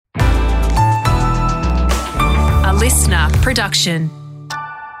listener production.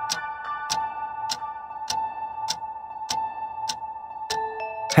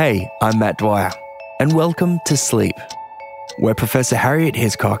 Hey, I'm Matt Dwyer, and welcome to Sleep, where Professor Harriet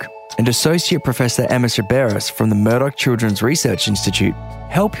Hiscock and Associate Professor Emma Cerberus from the Murdoch Children's Research Institute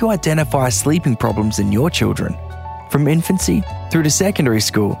help you identify sleeping problems in your children, from infancy through to secondary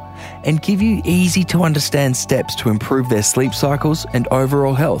school, and give you easy-to-understand steps to improve their sleep cycles and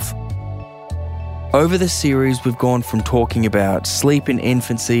overall health. Over the series, we've gone from talking about sleep in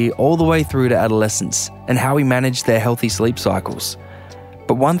infancy all the way through to adolescence and how we manage their healthy sleep cycles.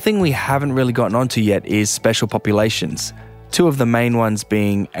 But one thing we haven't really gotten onto yet is special populations, two of the main ones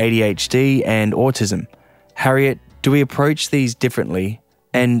being ADHD and autism. Harriet, do we approach these differently?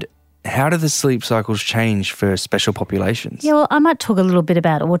 And how do the sleep cycles change for special populations? Yeah, well, I might talk a little bit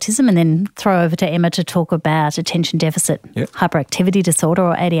about autism and then throw over to Emma to talk about attention deficit hyperactivity disorder,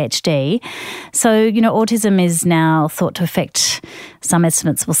 or ADHD. So, autism is now thought to affect, some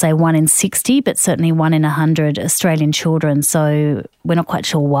estimates will say 1 in 60, but certainly 1 in 100 Australian children. So we're not quite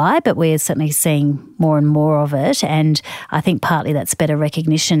sure why, but we're certainly seeing more and more of it. And I think partly that's better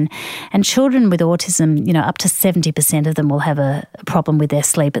recognition. And children with autism, up to 70% of them will have a problem with their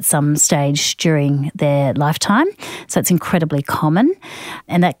sleep at some stage during their lifetime. So it's incredibly common.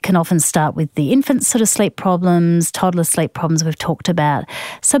 And that can often start with the infant sort of sleep problems, toddler sleep problems we've talked about.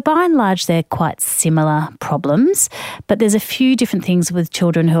 So by and large, they're quite similar problems. But there's a few different things with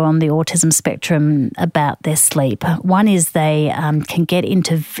children who are on the autism spectrum about their sleep. One is they can get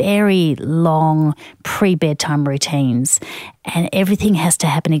into very long pre-bedtime routines, and everything has to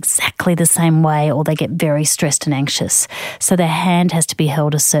happen exactly the same way, or they get very stressed and anxious. So their hand has to be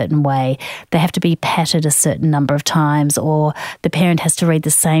held a certain way. They have to be patted a certain number of times, or the parent has to read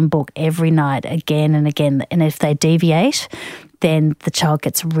the same book every night again and again. And if they deviate, then the child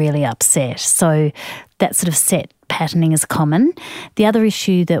gets really upset. So that sort of set patterning is common. The other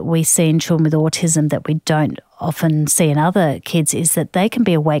issue that we see in children with autism that we don't often see in other kids is that they can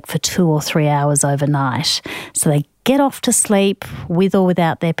be awake for 2 or 3 hours overnight. So they get off to sleep with or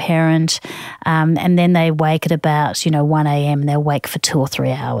without their parent, and then they wake at about 1 a.m. and they're awake for 2 or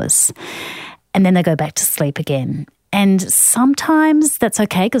 3 hours. And then they go back to sleep again. And sometimes that's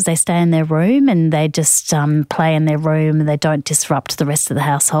okay because they stay in their room and they just play in their room and they don't disrupt the rest of the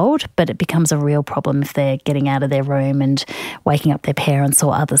household. But it becomes a real problem if they're getting out of their room and waking up their parents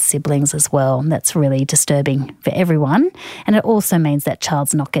or other siblings as well. And that's really disturbing for everyone. And it also means that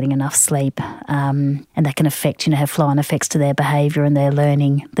child's not getting enough sleep, and that can affect, have flow-on effects to their behaviour and their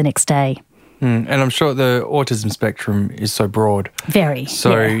learning the next day. And I'm sure the autism spectrum is so broad. Very.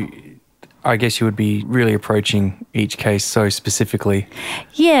 So yeah. I guess you would be really approaching each case so specifically.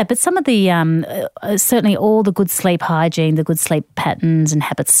 Yeah, but some of the, certainly all the good sleep hygiene, the good sleep patterns and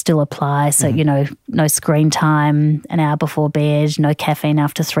habits still apply. So, no screen time an hour before bed, no caffeine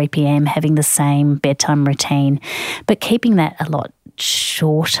after 3 p.m, having the same bedtime routine, but keeping that a lot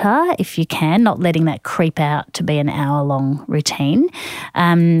shorter if you can, not letting that creep out to be an hour-long routine.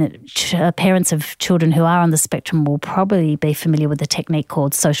 Parents of children who are on the spectrum will probably be familiar with a technique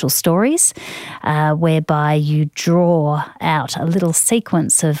called social stories, whereby you draw out a little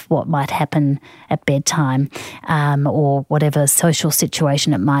sequence of what might happen at bedtime, or whatever social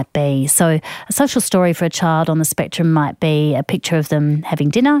situation it might be. So a social story for a child on the spectrum might be a picture of them having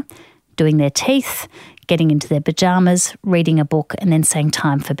dinner, doing their teeth, getting into their pyjamas, reading a book, and then saying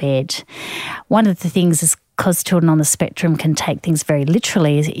time for bed. One of the things is because children on the spectrum can take things very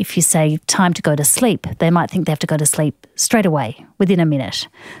literally, is if you say time to go to sleep, they might think they have to go to sleep straight away, within a minute.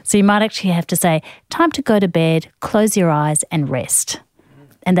 So you might actually have to say time to go to bed, close your eyes and rest.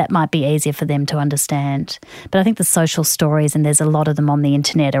 And that might be easier for them to understand. But I think the social stories, and there's a lot of them on the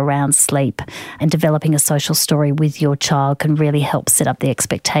internet around sleep, and developing a social story with your child can really help set up the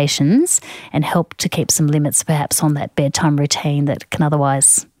expectations and help to keep some limits perhaps on that bedtime routine that can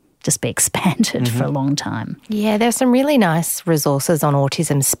otherwise just be expanded for a long time. Yeah, there's some really nice resources on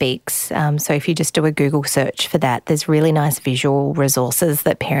Autism Speaks. So if you just do a Google search for that, there's really nice visual resources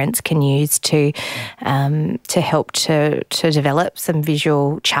that parents can use to help to develop some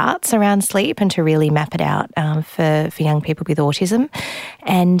visual charts around sleep and to really map it out for young people with autism.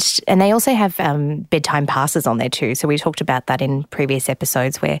 And they also have bedtime passes on there too. So we talked about that in previous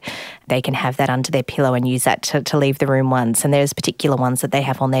episodes, where they can have that under their pillow and use that to leave the room once. And there's particular ones that they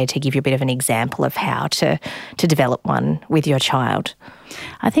have on there to give you a bit of an example of how to develop one with your child.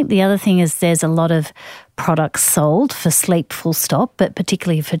 I think the other thing is there's a lot of products sold for sleep full stop, but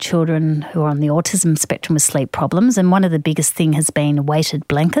particularly for children who are on the autism spectrum with sleep problems. And one of the biggest thing has been weighted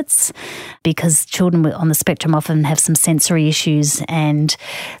blankets, because children on the spectrum often have some sensory issues, and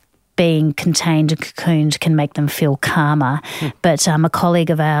being contained and cocooned can make them feel calmer. But a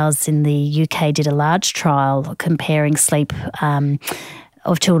colleague of ours in the UK did a large trial comparing sleep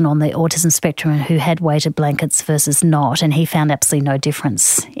of children on the autism spectrum who had weighted blankets versus not, and he found absolutely no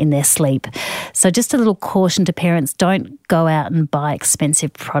difference in their sleep. So just a little caution to parents, don't go out and buy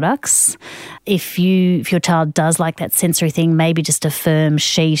expensive products. If your child does like that sensory thing, maybe just a firm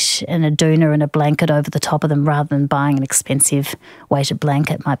sheet and a doona and a blanket over the top of them rather than buying an expensive weighted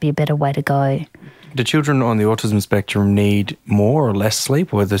blanket might be a better way to go. Do children on the autism spectrum need more or less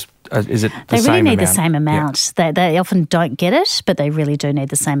sleep, or is it the same amount? They really need the same amount. Yeah. They often don't get it, but they really do need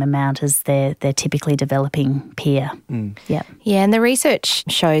the same amount as their typically developing peer. Yeah. Yeah, and the research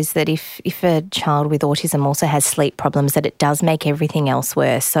shows that if a child with autism also has sleep problems, that it does make everything else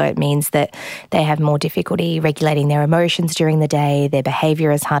worse. So it means that they have more difficulty regulating their emotions during the day, their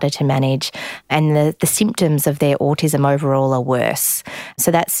behaviour is harder to manage, and the symptoms of their autism overall are worse. So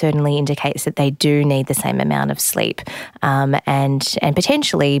that certainly indicates that they do need the same amount of sleep. And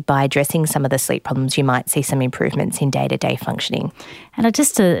potentially by addressing some of the sleep problems, you might see some improvements in day-to-day functioning. And I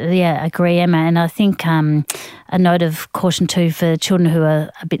just agree, Emma, and I think a note of caution too for children who are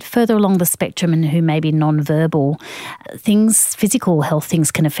a bit further along the spectrum and who may be non-verbal, physical health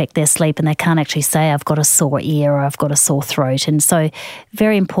things can affect their sleep, and they can't actually say, I've got a sore ear or I've got a sore throat. And so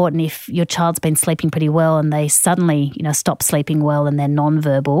very important, if your child's been sleeping pretty well and they suddenly stop sleeping well and they're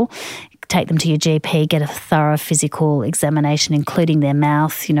non-verbal, take them to your GP, get a thorough physical examination, including their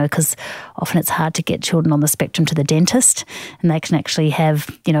mouth, because often it's hard to get children on the spectrum to the dentist, and they can actually have,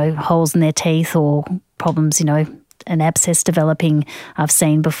 holes in their teeth or problems, an abscess developing I've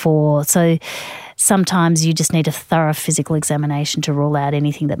seen before. So sometimes you just need a thorough physical examination to rule out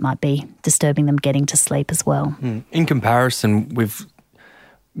anything that might be disturbing them getting to sleep as well. In comparison, we've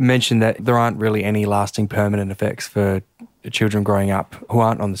mentioned that there aren't really any lasting permanent effects for children growing up who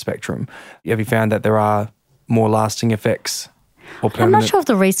aren't on the spectrum. Have you found that there are more lasting effects or permanent? I'm not sure if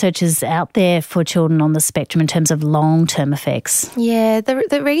the research is out there for children on the spectrum in terms of long-term effects. Yeah,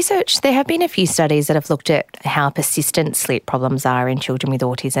 the research, there have been a few studies that have looked at how persistent sleep problems are in children with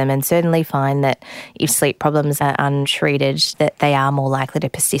autism, and certainly find that if sleep problems are untreated, that they are more likely to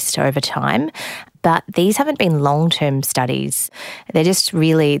persist over time. But these haven't been long-term studies. They're just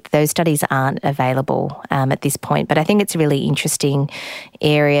really, those studies aren't available at this point. But I think it's a really interesting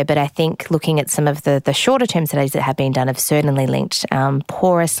area. But I think looking at some of the shorter-term studies that have been done have certainly linked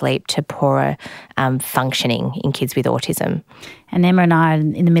poorer sleep to poorer functioning in kids with autism. And Emma and I are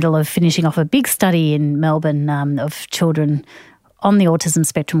in the middle of finishing off a big study in Melbourne of children on the autism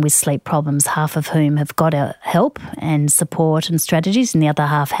spectrum with sleep problems, half of whom have got help and support and strategies and the other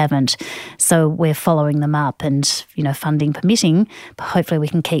half haven't. So we're following them up and, funding permitting, but hopefully we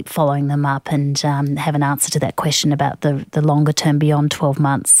can keep following them up and have an answer to that question about the longer term beyond 12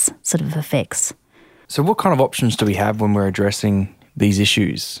 months sort of effects. So what kind of options do we have when we're addressing these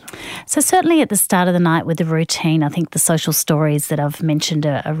issues? So certainly at the start of the night with the routine, I think the social stories that I've mentioned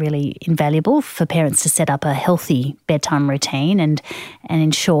are really invaluable for parents to set up a healthy bedtime routine and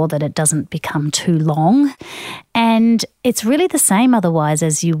ensure that it doesn't become too long. And it's really the same otherwise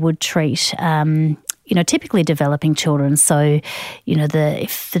as you would treat typically developing children. So,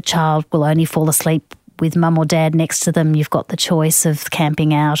 if the child will only fall asleep with mum or dad next to them, you've got the choice of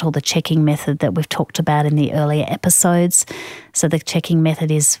camping out or the checking method that we've talked about in the earlier episodes. So the checking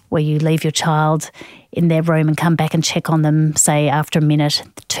method is where you leave your child in their room and come back and check on them, say after a minute,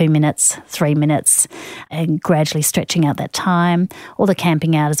 2 minutes, 3 minutes, and gradually stretching out that time. Or the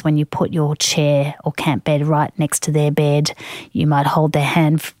camping out is when you put your chair or camp bed right next to their bed. You might hold their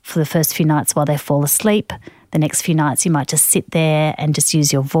hand for the first few nights while they fall asleep. The next few nights you might just sit there and just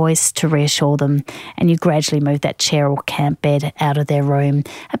use your voice to reassure them, and you gradually move that chair or camp bed out of their room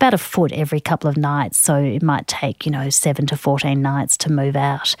about a foot every couple of nights. So it might take, 7 to 14 nights to move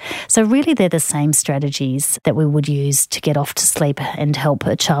out. So really they're the same strategies that we would use to get off to sleep and help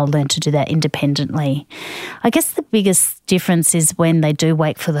a child learn to do that independently. I guess the biggest difference is when they do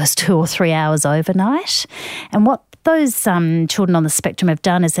wake for those 2 or 3 hours overnight. And what those children on the spectrum have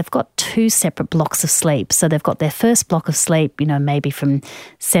done is they've got 2 separate blocks of sleep. So they've got their first block of sleep, maybe from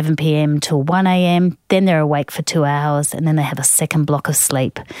 7 p.m. till 1 a.m. Then they're awake for 2 hours, and then they have a second block of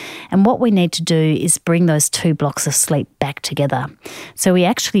sleep. And what we need to do is bring those 2 blocks of sleep back together. So we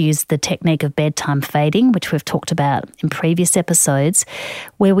actually use the technique of bedtime fading, which we've talked about in previous episodes,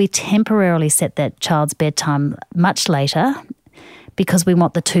 where we temporarily set that child's bedtime much later because we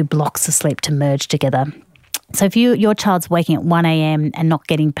want the 2 blocks of sleep to merge together. So if your child's waking at 1 a.m. and not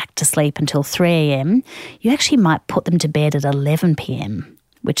getting back to sleep until 3 a.m, you actually might put them to bed at 11 p.m.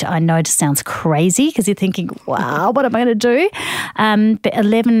 which I know just sounds crazy because you're thinking, wow, what am I going to do? But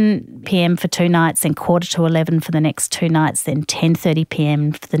 11 p.m. for 2 nights, then 10:45 for the next 2 nights, then 10:30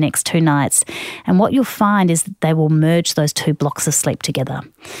 p.m. for the next 2 nights. And what you'll find is that they will merge those 2 blocks of sleep together.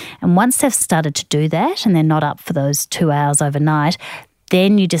 And once they've started to do that and they're not up for those 2 hours overnight,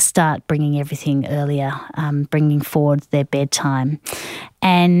 then you just start bringing everything earlier, bringing forward their bedtime.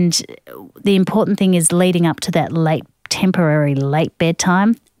 And the important thing is leading up to that temporary late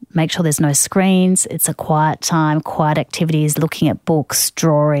bedtime, make sure there's no screens, it's a quiet time, quiet activities, looking at books,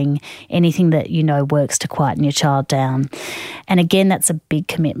 drawing, anything that you know works to quieten your child down. And again, that's a big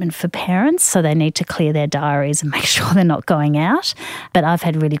commitment for parents, so they need to clear their diaries and make sure they're not going out. But I've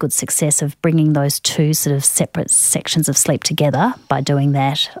had really good success of bringing those 2 sort of separate sections of sleep together by doing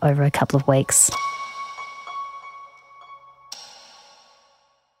that over a couple of weeks.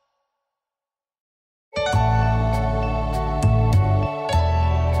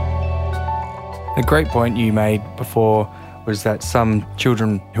 A great point you made before was that some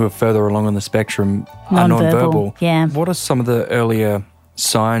children who are further along on the spectrum are non-verbal. Yeah. What are some of the earlier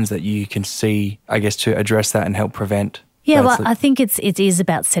signs that you can see, I guess, to address that and help prevent? Yeah, well, I think it is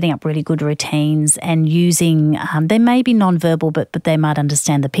about setting up really good routines and using, they may be non-verbal, but they might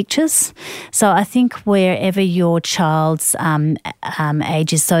understand the pictures. So I think wherever your child's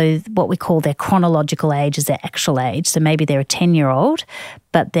age is, so what we call their chronological age is their actual age. So maybe they're a 10-year-old,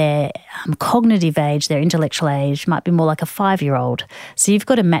 but their cognitive age, their intellectual age might be more like a 5-year-old. So you've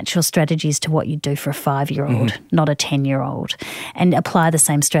got to match your strategies to what you do for a 5-year-old, not a 10-year-old, and apply the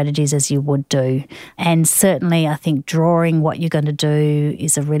same strategies as you would do. And certainly I think drawing what you're going to do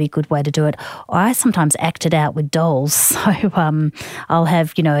is a really good way to do it. I sometimes act it out with dolls. So I'll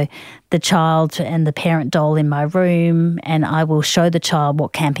have, the child and the parent doll in my room, and I will show the child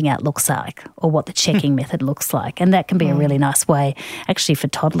what camping out looks like or what the checking method looks like. And that can be a really nice way, actually, for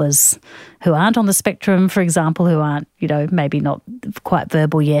toddlers who aren't on the spectrum, for example, who aren't, maybe not quite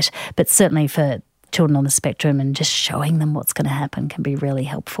verbal yet, but certainly for children on the spectrum, and just showing them what's going to happen can be really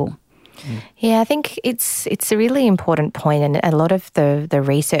helpful. Yeah, I think it's a really important point, and a lot of the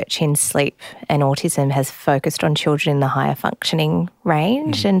research in sleep and autism has focused on children in the higher functioning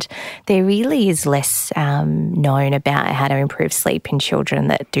range, and there really is less known about how to improve sleep in children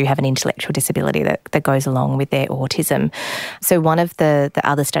that do have an intellectual disability that goes along with their autism. So one of the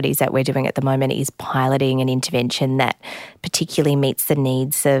other studies that we're doing at the moment is piloting an intervention that particularly meets the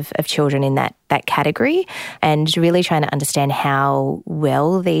needs of children in that category, and really trying to understand how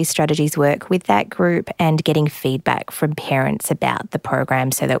well these strategies work with that group, and getting feedback from parents about the program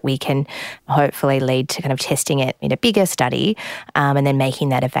so that we can hopefully lead to kind of testing it in a bigger study, and then making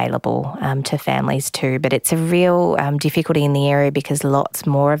that available to families too. But it's a real difficulty in the area because lots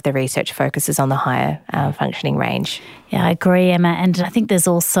more of the research focuses on the higher functioning range. Yeah, I agree, Emma. And I think there's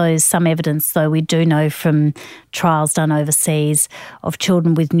also some evidence, though we do know from trials done overseas of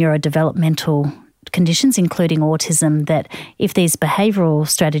children with neurodevelopmental conditions, including autism, that if these behavioural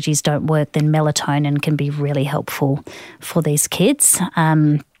strategies don't work, then melatonin can be really helpful for these kids.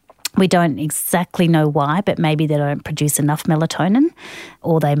 We don't exactly know why, but maybe they don't produce enough melatonin,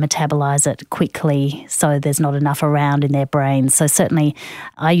 or they metabolise it quickly, so there's not enough around in their brain. So certainly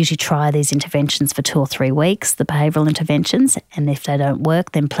I usually try these interventions for 2 or 3 weeks, the behavioural interventions, and if they don't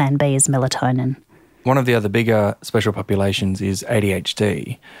work, then plan B is melatonin. One of the other bigger special populations is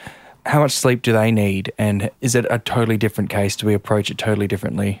ADHD. How much sleep do they need, and is it a totally different case? Do we approach it totally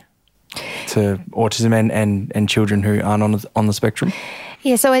differently to autism and children who aren't on the spectrum?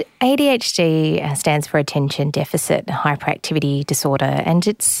 Yeah, so ADHD stands for Attention Deficit Hyperactivity Disorder, and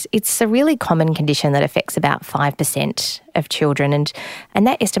it's a really common condition that affects about 5% of children, and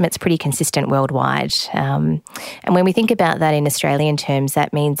that estimate's pretty consistent worldwide. And when we think about that in Australian terms,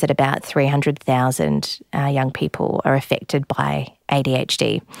 that means that about 300,000 young people are affected by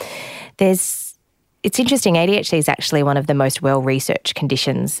ADHD. It's interesting, ADHD is actually one of the most well-researched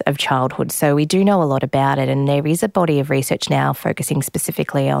conditions of childhood, so we do know a lot about it, and there is a body of research now focusing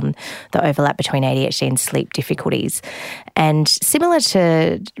specifically on the overlap between ADHD and sleep difficulties. And similar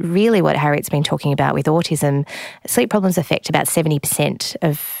to really what Harriet's been talking about with autism, sleep problems affect about 70%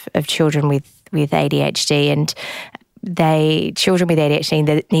 of children with ADHD, and children with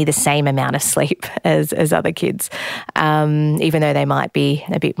ADHD need the same amount of sleep as other kids, even though they might be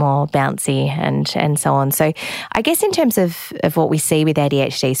a bit more bouncy and so on. So I guess in terms of what we see with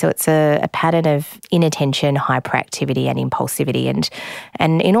ADHD, so it's a pattern of inattention, hyperactivity and impulsivity.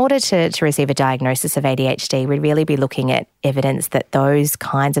 And in order to receive a diagnosis of ADHD, we'd really be looking at evidence that those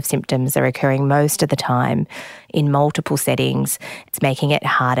kinds of symptoms are occurring most of the time in multiple settings. It's making it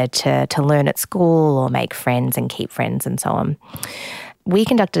harder to learn at school or make friends and keep friends and so on. we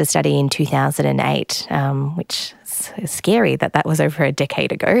conducted a study in 2008, which is scary that was over a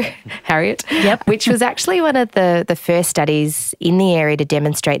decade ago, Harriet. Yep. Which was actually one of the first studies in the area to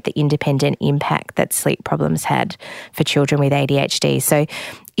demonstrate the independent impact that sleep problems had for children with ADHD. So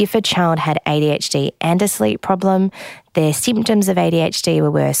if a child had ADHD and a sleep problem, their symptoms of ADHD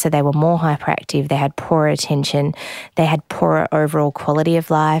were worse. So they were more hyperactive, they had poorer attention, they had poorer overall quality of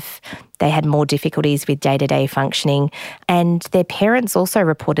life, they had more difficulties with day-to-day functioning, and their parents also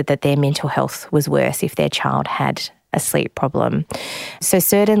reported that their mental health was worse if their child had a sleep problem. So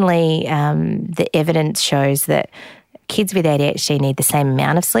certainly the evidence shows that kids with ADHD need the same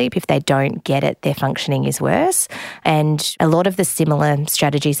amount of sleep. If they don't get it, their functioning is worse. And a lot of the similar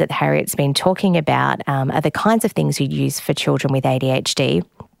strategies that Harriet's been talking about are the kinds of things you'd use for children with ADHD.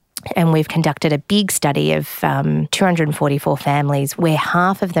 And we've conducted a big study of 244 families where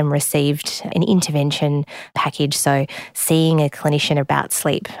half of them received an intervention package, so seeing a clinician about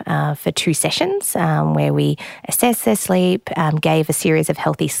sleep for 2 sessions where we assessed their sleep, gave a series of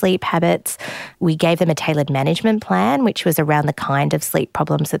healthy sleep habits. We gave them a tailored management plan, which was around the kind of sleep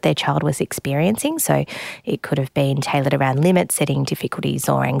problems that their child was experiencing. So it could have been tailored around limit setting difficulties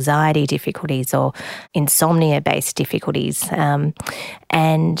or anxiety difficulties or insomnia-based difficulties.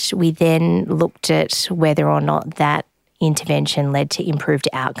 And we then looked at whether or not that intervention led to improved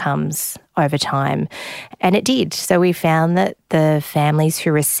outcomes over time. And it did. So we found that the families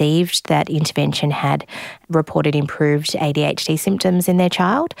who received that intervention had reported improved ADHD symptoms in their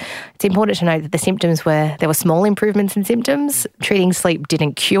child. It's important to note that the symptoms there were small improvements in symptoms. Treating sleep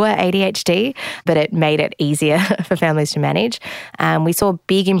didn't cure ADHD, but it made it easier for families to manage. We saw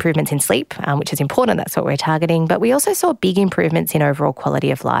big improvements in sleep, which is important. That's what we're targeting. But we also saw big improvements in overall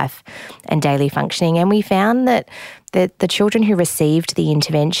quality of life and daily functioning. And we found that the children who received the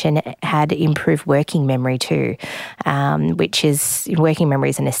intervention had improved working memory too, which is, working memory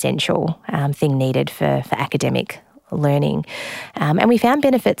is an essential thing needed for academic learning. And we found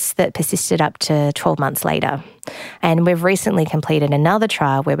benefits that persisted up to 12 months later. And we've recently completed another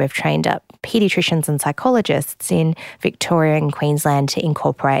trial where we've trained up paediatricians and psychologists in Victoria and Queensland to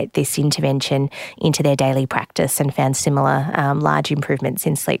incorporate this intervention into their daily practice and found similar large improvements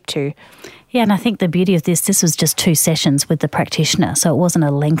in sleep too. Yeah, and I think the beauty of this was just 2 sessions with the practitioner, so it wasn't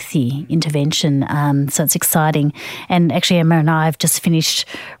a lengthy intervention, so it's exciting. And actually, Emma and I have just finished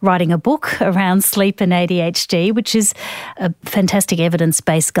writing a book around sleep and ADHD, which is a fantastic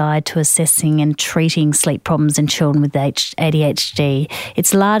evidence-based guide to assessing and treating sleep problems in children with ADHD.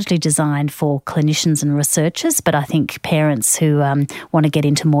 It's largely designed for clinicians and researchers, but I think parents who want to get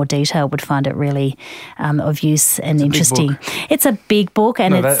into more detail would find it really of use and interesting. It's a big book,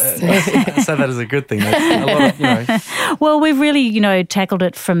 and say that as a good thing. That's a lot of, Well, we've really, tackled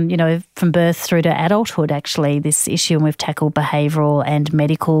it from birth through to adulthood, actually, this issue, and we've tackled behavioural and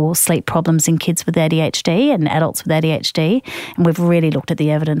medical sleep problems in kids with ADHD and adults with ADHD, and we've really looked at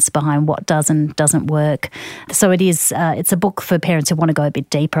the evidence behind what does and doesn't work. So it's a book for parents who want to go a bit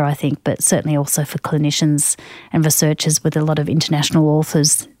deeper, I think, but certainly also for clinicians and researchers with a lot of international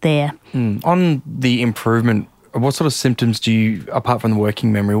authors there. On the improvement, what sort of symptoms do you, apart from the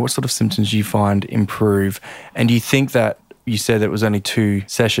working memory, what sort of symptoms do you find improve? And do you think that, you said that it was only 2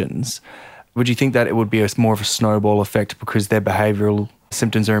 sessions, would you think that it would be more of a snowball effect because their behavioural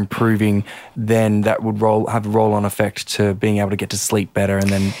symptoms are improving, then that would have a roll-on effect to being able to get to sleep better and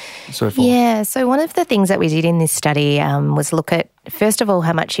then so forth? Yeah, so one of the things that we did in this study was look at, first of all,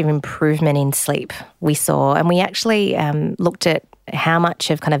 how much of improvement in sleep we saw. And we actually looked at how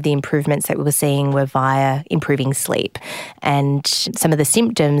much of kind of the improvements that we were seeing were via improving sleep. And some of the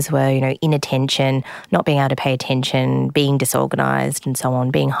symptoms were, inattention, not being able to pay attention, being disorganised and so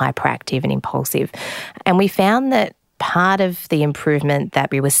on, being hyperactive and impulsive. And we found that part of the improvement that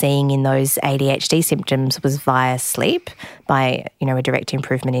we were seeing in those ADHD symptoms was via sleep, by, a direct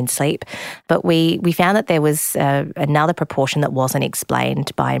improvement in sleep. But we found that there was another proportion that wasn't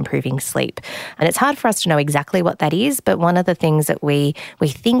explained by improving sleep. And it's hard for us to know exactly what that is, but one of the things that we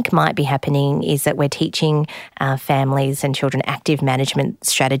think might be happening is that we're teaching families and children active management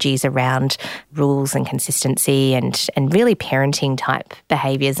strategies around rules and consistency and really parenting type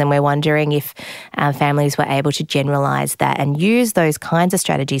behaviours. And we're wondering if families were able to generalise that and use those kinds of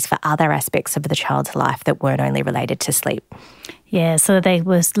strategies for other aspects of the child's life that weren't only related to sleep. Yeah, so they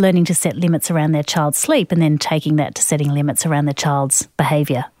were learning to set limits around their child's sleep and then taking that to setting limits around their child's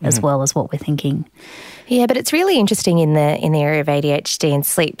behaviour as well as what we're thinking. Yeah, but it's really interesting in the area of ADHD and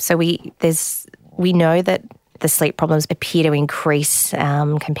sleep. So we know that the sleep problems appear to increase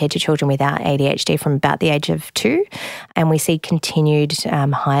compared to children without ADHD from about the age of 2. And we see continued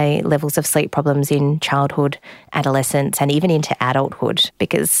high levels of sleep problems in childhood, adolescence, and even into adulthood,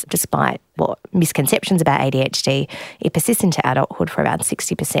 because despite what misconceptions about ADHD, it persists into adulthood for about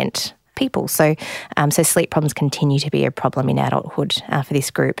 60% people. So sleep problems continue to be a problem in adulthood for this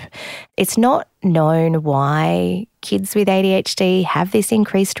group. It's not known why kids with ADHD have this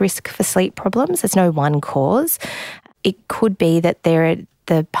increased risk for sleep problems. There's no one cause. It could be that there are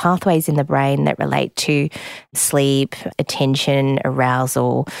the pathways in the brain that relate to sleep, attention,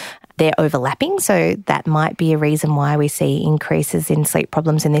 arousal, they're overlapping. So that might be a reason why we see increases in sleep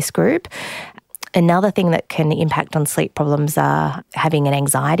problems in this group. Another thing that can impact on sleep problems are having an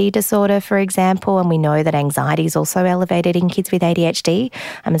anxiety disorder, for example, and we know that anxiety is also elevated in kids with ADHD.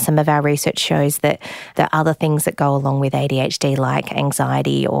 And some of our research shows that the other things that go along with ADHD, like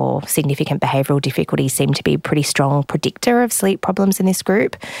anxiety or significant behavioural difficulties, seem to be a pretty strong predictor of sleep problems in this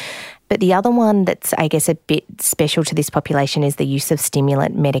group. But the other one that's, I guess, a bit special to this population is the use of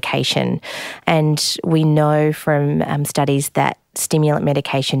stimulant medication. And we know from studies that stimulant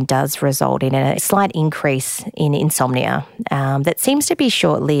medication does result in a slight increase in insomnia that seems to be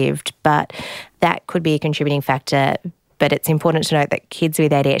short-lived, but that could be a contributing factor. But it's important to note that kids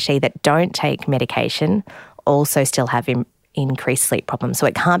with ADHD that don't take medication also still have increased sleep problems, so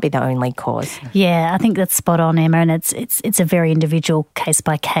it can't be the only cause. Yeah, I think that's spot on, Emma, and it's a very individual case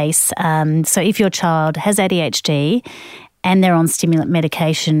by case. So if your child has ADHD and they're on stimulant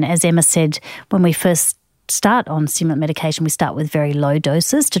medication, as Emma said, when we first start on stimulant medication, we start with very low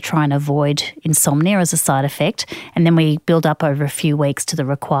doses to try and avoid insomnia as a side effect, and then we build up over a few weeks to the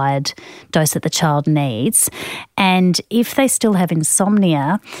required dose that the child needs. And if they still have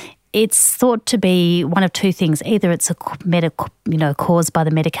insomnia, it's thought to be one of two things. Either it's caused by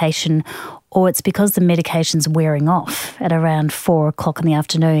the medication, or it's because the medication's wearing off at around 4 o'clock in the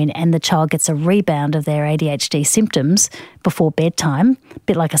afternoon and the child gets a rebound of their ADHD symptoms before bedtime, a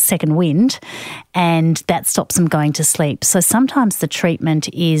bit like a second wind, and that stops them going to sleep. So sometimes the treatment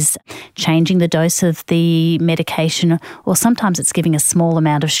is changing the dose of the medication, or sometimes it's giving a small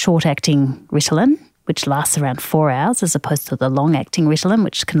amount of short-acting Ritalin, which lasts around 4 hours, as opposed to the long-acting Ritalin,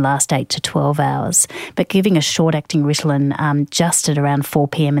 which can last 8 to 12 hours. But giving a short-acting Ritalin just at around 4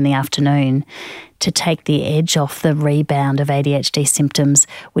 p.m. in the afternoon to take the edge off the rebound of ADHD symptoms,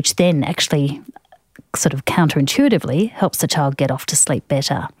 which then actually sort of counterintuitively helps the child get off to sleep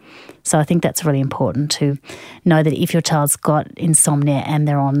better. So I think that's really important to know that if your child's got insomnia and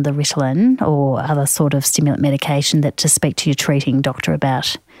they're on the Ritalin or other sort of stimulant medication, that to speak to your treating doctor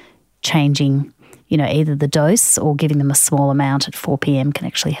about changing either the dose or giving them a small amount at 4 p.m. can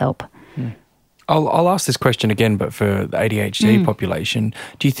actually help. I'll ask this question again, but for the ADHD population,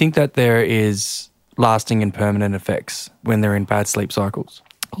 do you think that there is lasting and permanent effects when they're in bad sleep cycles?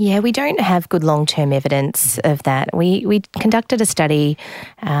 Yeah, we don't have good long-term evidence of that. We conducted a study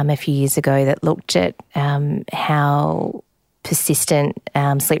a few years ago that looked at how persistent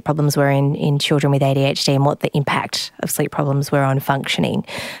sleep problems were in children with ADHD and what the impact of sleep problems were on functioning.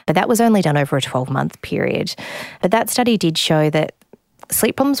 But that was only done over a 12-month period. But that study did show that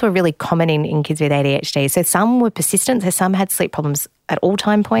sleep problems were really common in kids with ADHD. So some were persistent, so some had sleep problems at all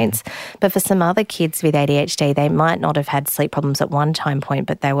time points. But for some other kids with ADHD, they might not have had sleep problems at one time point,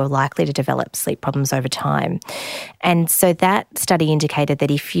 but they were likely to develop sleep problems over time. And so that study indicated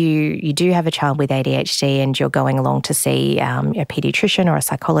that if you do have a child with ADHD and you're going along to see a paediatrician or a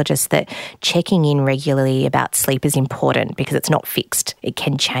psychologist, that checking in regularly about sleep is important because it's not fixed. It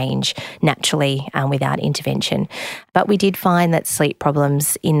can change naturally without intervention. But we did find that sleep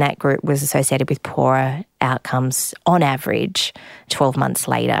problems in that group was associated with poorer outcomes on average 12 months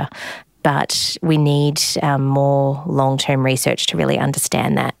later. But we need more long-term research to really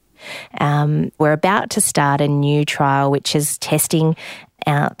understand that. We're about to start a new trial which is testing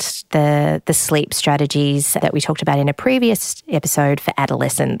out the sleep strategies that we talked about in a previous episode for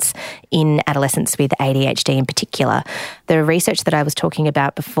adolescents, in adolescents with ADHD in particular. The research that I was talking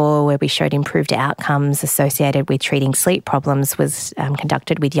about before, where we showed improved outcomes associated with treating sleep problems, was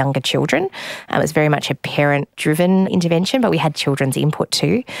conducted with younger children. It was very much a parent-driven intervention, but we had children's input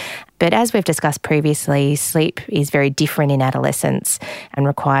too. But as we've discussed previously, sleep is very different in adolescents and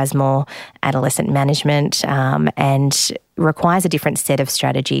requires more adolescent management and requires a different set of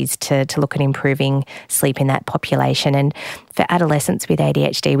strategies to look at improving sleep in that population. And for adolescents with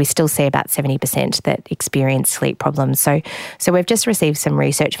ADHD, we still see about 70% that experience sleep problems. So we've just received some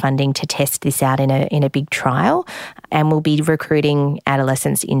research funding to test this out in a big trial, and we'll be recruiting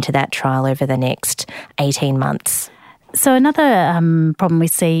adolescents into that trial over the next 18 months. So another problem we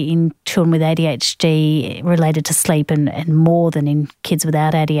see in children with ADHD related to sleep and more than in kids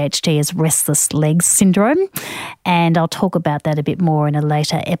without ADHD is restless legs syndrome. And I'll talk about that a bit more in a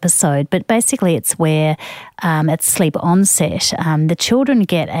later episode. But basically it's where at sleep onset, the children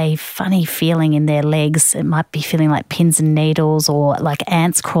get a funny feeling in their legs. It might be feeling like pins and needles or like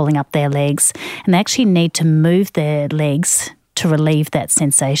ants crawling up their legs. And they actually need to move their legs to relieve that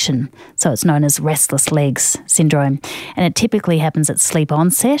sensation. So it's known as restless legs syndrome. And it typically happens at sleep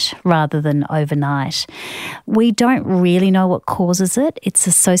onset rather than overnight. We don't really know what causes it. It's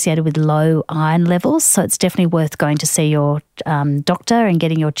associated with low iron levels, so it's definitely worth going to see your doctor and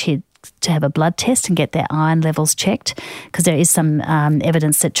getting your kid to have a blood test and get their iron levels checked, because there is some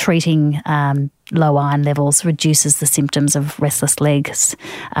evidence that treating low iron levels reduces the symptoms of restless legs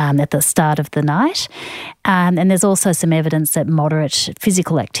at the start of the night. And there's also some evidence that moderate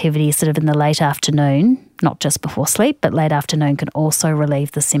physical activity sort of in the late afternoon, not just before sleep, but late afternoon can also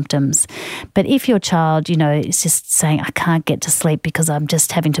relieve the symptoms. But if your child, is just saying, I can't get to sleep because I'm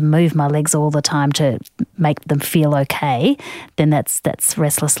just having to move my legs all the time to make them feel okay, then that's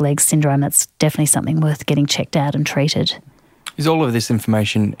restless legs syndrome. That's definitely something worth getting checked out and treated. Is all of this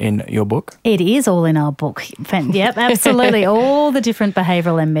information in your book? It is all in our book. Yep, absolutely. All the different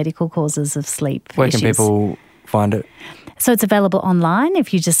behavioural and medical causes of sleep Where issues. can people find it? So it's available online.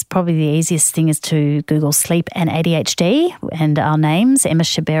 If you probably the easiest thing is to Google sleep and ADHD, and our names, Emma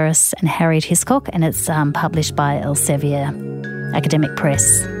Chaberis and Harriet Hiscock, and it's published by Elsevier Academic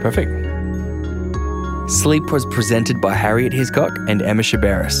Press. Perfect. Sleep was presented by Harriet Hiscock and Emma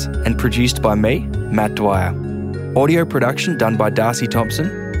Chaberis and produced by me, Matt Dwyer. Audio production done by Darcy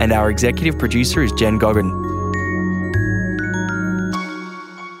Thompson, and our executive producer is Jen Goggin.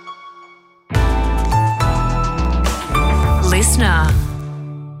 Listener.